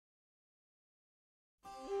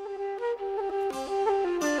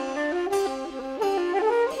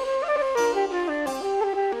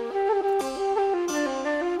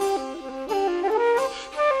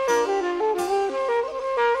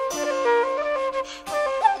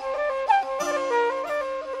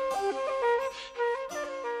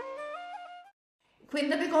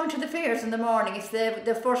going to the fairs in the morning, if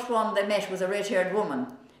the first one they met was a red-haired woman,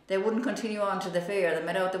 they wouldn't continue on to the fair. They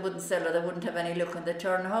met out, they wouldn't sell her, they wouldn't have any luck, and they'd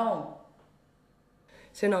turn home.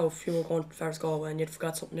 So now, if you were going to Fairs Galway and you'd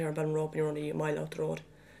forgot something there in Ballinrobe and you're only a mile out the road,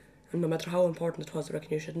 and no matter how important it was, I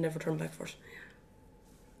reckon you should never turn back for it.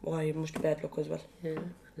 Why, it must be bad luck as well. Yeah,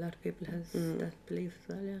 a lot of people has that belief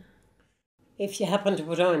as well, yeah. If you happen to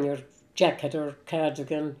put on your jacket or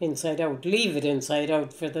cardigan inside out, leave it inside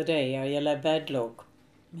out for the day or you'll have bad luck.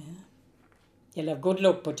 Yeah. You'll have good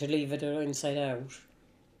luck, but to leave it inside out.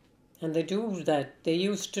 And they do that. They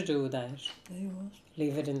used to do that. They was.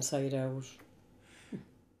 Leave it inside out.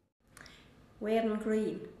 Wearing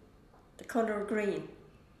green, the colour green.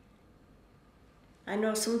 I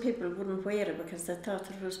know some people wouldn't wear it because they thought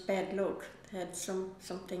it was bad luck. They had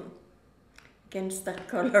something against that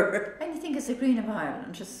colour. And you think it's the Green of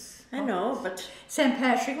Ireland, just... I know, but... St.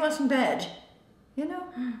 Patrick wasn't bad, you know?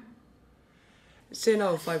 Say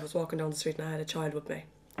now, if I was walking down the street and I had a child with me,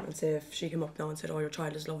 and say if she came up now and said, oh, your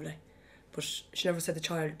child is lovely, but she never said the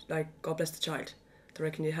child, like, God bless the child, they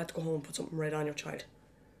reckon you had to go home and put something red on your child.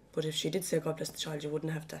 But if she did say God bless the child, you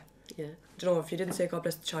wouldn't have to. Yeah. Do you know, if you didn't say God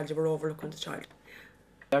bless the child, you were overlooking the child.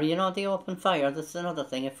 You know, the open fire, that's another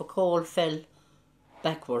thing. If a coal fell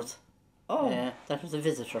backwards, that was a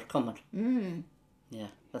visitor coming. Mm. Yeah,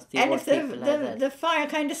 that's the and old if people the fire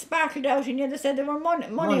kind of sparkled out and you they said there were money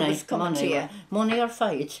was coming to you. Money or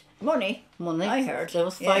fight. Money, I heard. There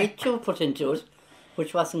was fight too put into it,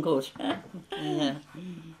 which wasn't good. Yeah.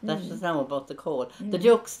 That is now about the coal. The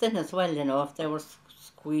jokes then as well, you know, if they were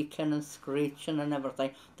squeaking and screeching and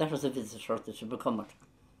everything, that was a visitor that should be coming.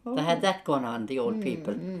 They had that going on, the old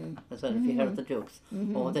people, as well, if you heard the jokes.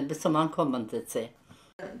 Oh, there'd be someone coming, they'd say.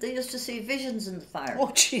 They used to see visions in the fire.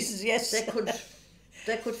 Oh, Jesus, yes.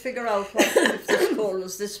 They could figure out what if this coal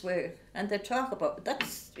was this way, and they'd talk about it.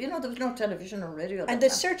 That's, you know, there was no television or radio. And they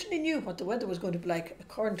certainly knew what the weather was going to be like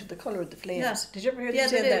according to the colour of the flames. Yeah. Did you ever hear them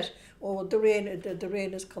say that? Oh, the rain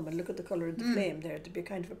is coming. Look at the colour of the flame there. There'd be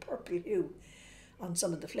kind of a purple hue on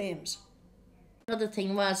some of the flames. Another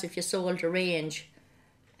thing was if you sold a range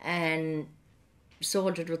and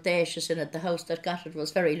sold it with the ashes in it, the house that got it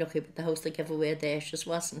was very lucky, but the house that gave away the ashes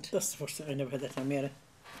wasn't. That's the first time I never had that on Mary.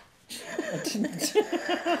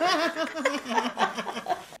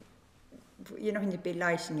 You know, when you'd be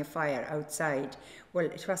lighting your fire outside, well,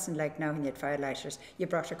 it wasn't like now when you had firelighters. You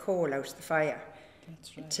brought a coal out of the fire.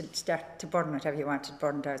 That's right. To start to burn whatever you wanted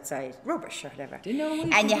burned outside, rubbish or whatever. Do you know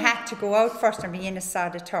and you had to go out first and be in a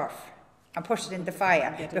sod of turf and put it in the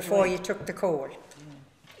fire before you took the coal.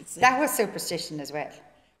 That was superstition as well.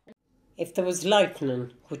 If there was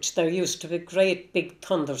lightning, which there used to be great big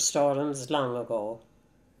thunderstorms long ago,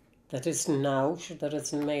 that isn't now, there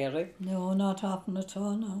isn't, Mary. No, not often at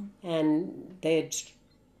all, no. And they'd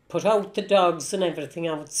put out the dogs and everything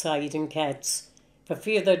outside and cats for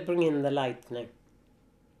fear they'd bring in the lightning.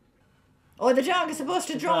 Oh, the dog is supposed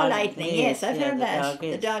to draw lightning, yes, I've heard that.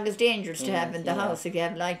 The dog is dangerous to have in the house if you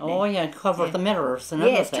have lightning. Oh, yeah, cover the mirrors and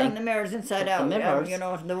everything. Yes, turn the mirrors inside out, mirrors. you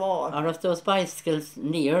know, from the wall. Or if there was bicycles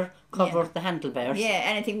near, cover the handlebars. Yeah,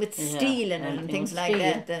 anything with steel in it and things like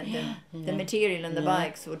that. The material in the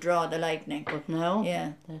bikes would draw the lightning. But now,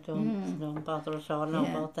 they don't bother at all now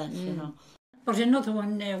about that, you know. But another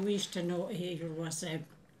one we used to know here was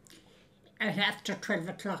after 12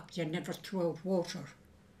 o'clock you never threw out water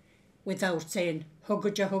without saying,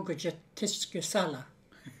 hugga, tisku sala.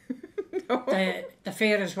 The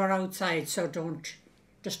fairies were outside, so don't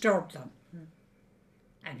disturb them.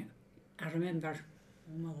 And I remember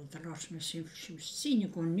Mother the Lord, she was seeing you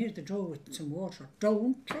going near the door with some water.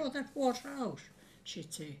 Don't throw that water out,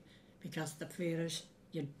 she'd say, because the fairies,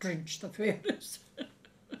 you drench the fairies.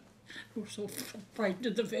 We're so frightened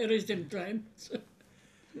of the fairies in time.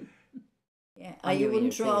 Yeah, you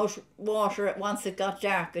wouldn't throw out water once it got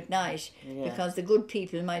dark at night because the good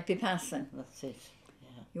people might be passing. That's it,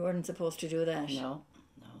 yeah. You weren't supposed to do that. No.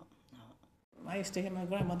 I used to hear my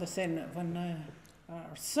grandmother saying that when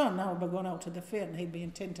our son now would be going out to the fair and he'd be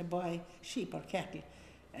intent to buy sheep or cattle,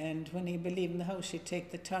 and when he'd be leaving the house she'd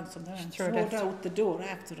take the tongs from there and throw it out the door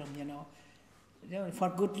after him, you know. For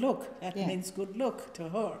good luck. That means good luck to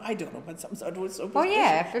her. I don't know, but some sort of superstition. Oh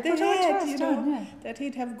yeah, they had, you know, that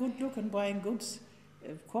he'd have good luck in buying goods,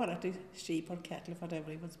 quality sheep or cattle, whatever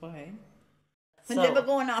he was buying. When they were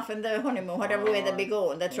going off in the honeymoon, whatever way they'd be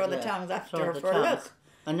going, they'd throw the tongs after her for a look.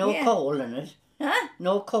 And no coal in it. Huh?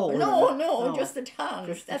 No coal. No, just the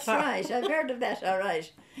tongs. That's right. I've heard of that. All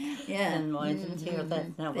right. Yeah. And I didn't hear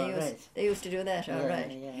that now. They used to do that. All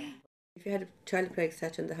right. Yeah. If you had a child plague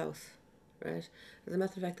set in the house, right? As a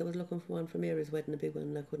matter of fact, I was looking for one for Mary's wedding, a big one,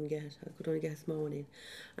 and I couldn't get it. I could only get a small one in,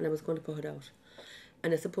 and I was going to put it out.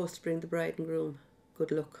 And it's supposed to bring the bride and groom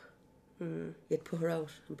good luck. You'd put her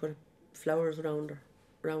out and put flowers around her,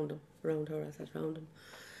 around them,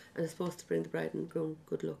 and it's supposed to bring the bride and groom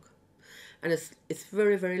good luck. And it's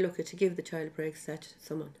very, very lucky to give the child of praise statue to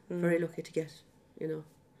someone. Very lucky to get,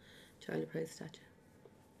 child of praise statue.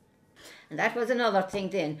 And that was another thing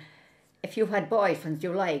then. If you had boyfriends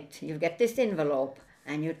you liked, you'd get this envelope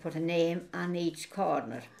and you'd put a name on each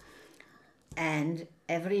corner. And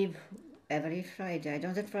every Friday, I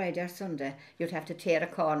don't know, Friday or Sunday, you'd have to tear a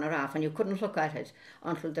corner off and you couldn't look at it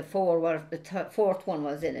until the fourth one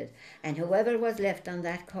was in it. And whoever was left on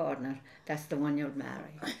that corner, that's the one you'd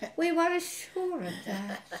marry. We were sure of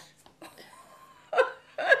that.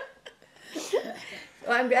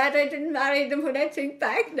 I'm glad I didn't marry them when I think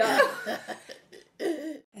back now.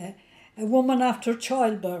 A woman after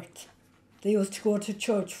childbirth, they used to go to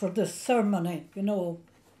church for the ceremony,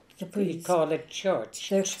 the priest. We call it church.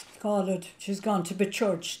 They call it, she's gone to be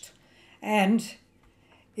churched. And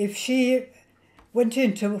if she went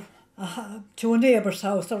into to a neighbour's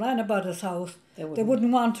house or anybody's house, they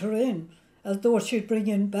wouldn't want her in, as though she'd bring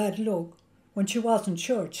in bad luck when she wasn't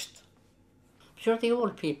churched. Sure, the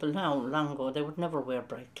old people now, long ago, they would never wear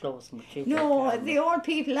bright clothes. No, the old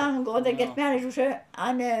people long ago, they get married with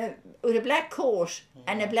a black coat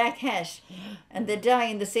and a black hat, and they die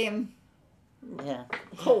in the same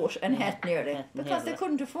coat and hat nearly, because they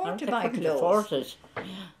couldn't afford to buy clothes. Afford it.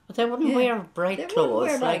 But they wouldn't wear bright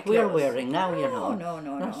clothes like we're wearing now,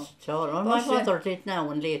 No. So my mother did now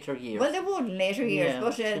in later years. Well, they would in later years,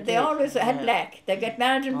 but they always had black. They get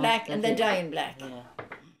married in black and they die in black. Yeah.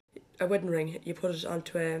 A wedding ring, you put it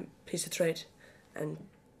onto a piece of thread, and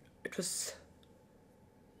it was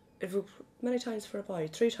many times for a boy,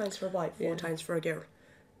 3 times for a boy, 4 times for a girl.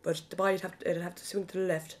 But the boy it'd have to swing to the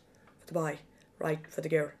left for the boy, right for the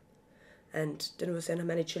girl. And then it was saying how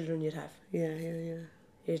many children you'd have. Yeah.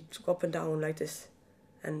 You'd go up and down like this,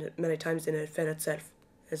 and many times then it fed itself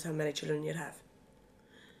as how many children you'd have.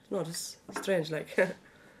 No, it's strange, like. They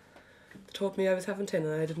told me I was having 10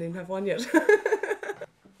 and I didn't even have 1 yet.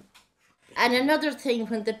 And another thing,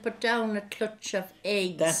 when they put down a clutch of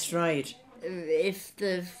eggs. That's right. If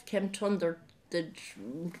they came thunder, there'd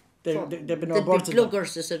be no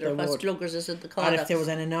gluggers, is it? Or what's gluggers, is it? And if there was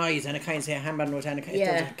any noise, and a kind of say a hammer note, and a kind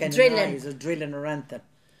of noise, a drilling or anything,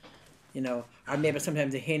 or maybe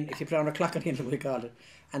sometimes a hen, if you put on a clock on hen, we call it,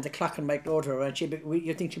 and the clock might go to her, and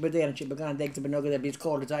you think she'd be there, and she'd be gone, the eggs would be nugget, they'd be as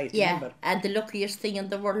cold as ice. Yeah, remember? and the luckiest thing in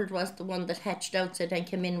the world was the one that hatched outside and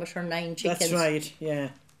came in with her 9 chickens. That's right, yeah.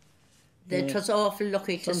 It was awful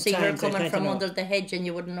lucky to see her coming from under the hedge, and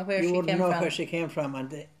you wouldn't know where she came from. You wouldn't know where she came from, and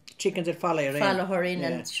the chickens would follow her in.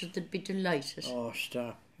 And they'd be delighted. Oh,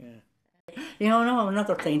 stop, yeah.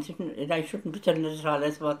 Another thing, I shouldn't be telling it at all,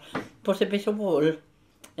 is about put a bit of wool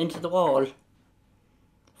into the wall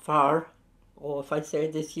for, if I say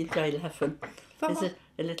this, you'll die laughing. Is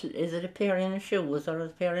it a pair in the shoes or a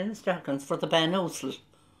pair in the stockings for the banousel?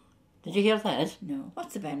 Did you hear that? No.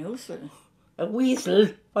 What's the banousel? A weasel.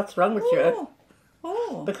 What's wrong with you?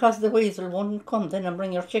 Oh. Because the weasel won't come then and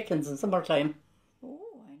bring your chickens in summertime. Oh,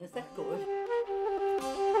 is that good?